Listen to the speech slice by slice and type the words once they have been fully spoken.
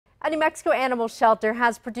A New Mexico animal shelter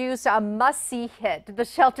has produced a must-see hit. The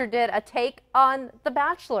shelter did a take on The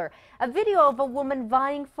Bachelor, a video of a woman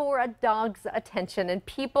vying for a dog's attention, and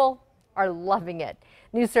people are loving it.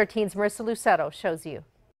 News 13's Marissa Lucetto shows you.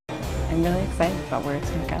 I'm really excited about where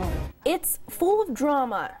it's going to go. It's full of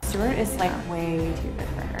drama. Stuart is like way too good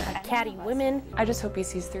for her. Catty women. I just hope he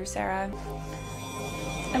sees through Sarah.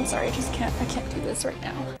 I'm sorry, I can't do this right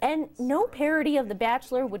now. And no parody of The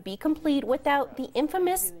Bachelor would be complete without the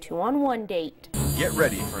infamous 2-on-1 date. Get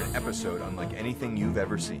ready for an episode unlike anything you've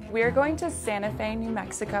ever seen. We are going to Santa Fe, New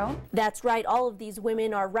Mexico. That's right, all of these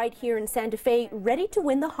women are right here in Santa Fe, ready to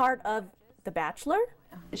win the heart of The Bachelor.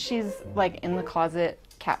 She's like in the closet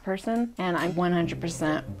cat person, and I'm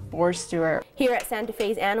 100% for Stuart. Here at Santa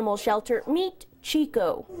Fe's animal shelter, meet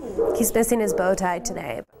Chico. He's missing his bow tie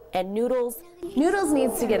today. And Noodles. Noodles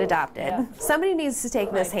needs to get adopted. Yeah. Somebody needs to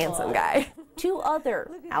take this handsome guy. Two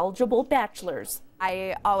other eligible bachelors.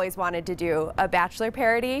 I always wanted to do a Bachelor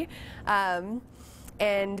parody,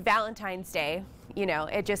 and Valentine's Day, you know,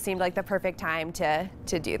 it just seemed like the perfect time to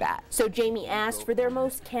do that. So Jamie asked for their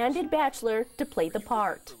most candid bachelor to play the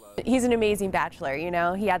part. He's an amazing bachelor, you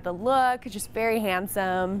know. He had the look, just very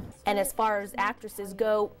handsome. And as far as actresses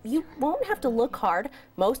go, you won't have to look hard.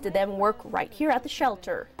 Most of them work right here at the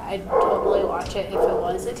shelter. I'd totally watch it if it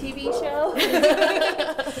was a TV show.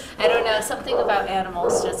 I don't know, something about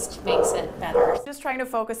animals just makes it better. Just trying to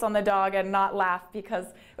focus on the dog and not laugh because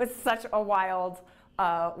it was such a wild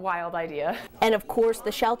idea. And of course,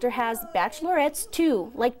 the shelter has bachelorettes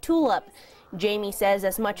too, like Tulip. Jamie says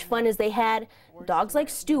as much fun as they had, dogs like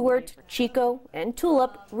Stuart, Chico, and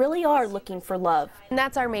Tulip really are looking for love. And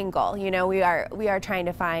that's our main goal. You know, we are trying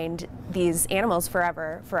to find these animals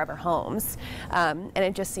forever homes. And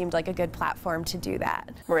it just seemed like a good platform to do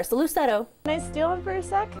that. Marissa Lucetto. Can I steal him for a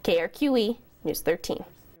sec? KRQE, News 13.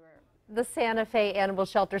 The Santa Fe Animal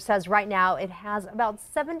Shelter says right now it has about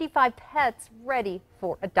 75 pets ready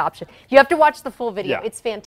for adoption. You have to watch the full video. Yeah. It's fantastic.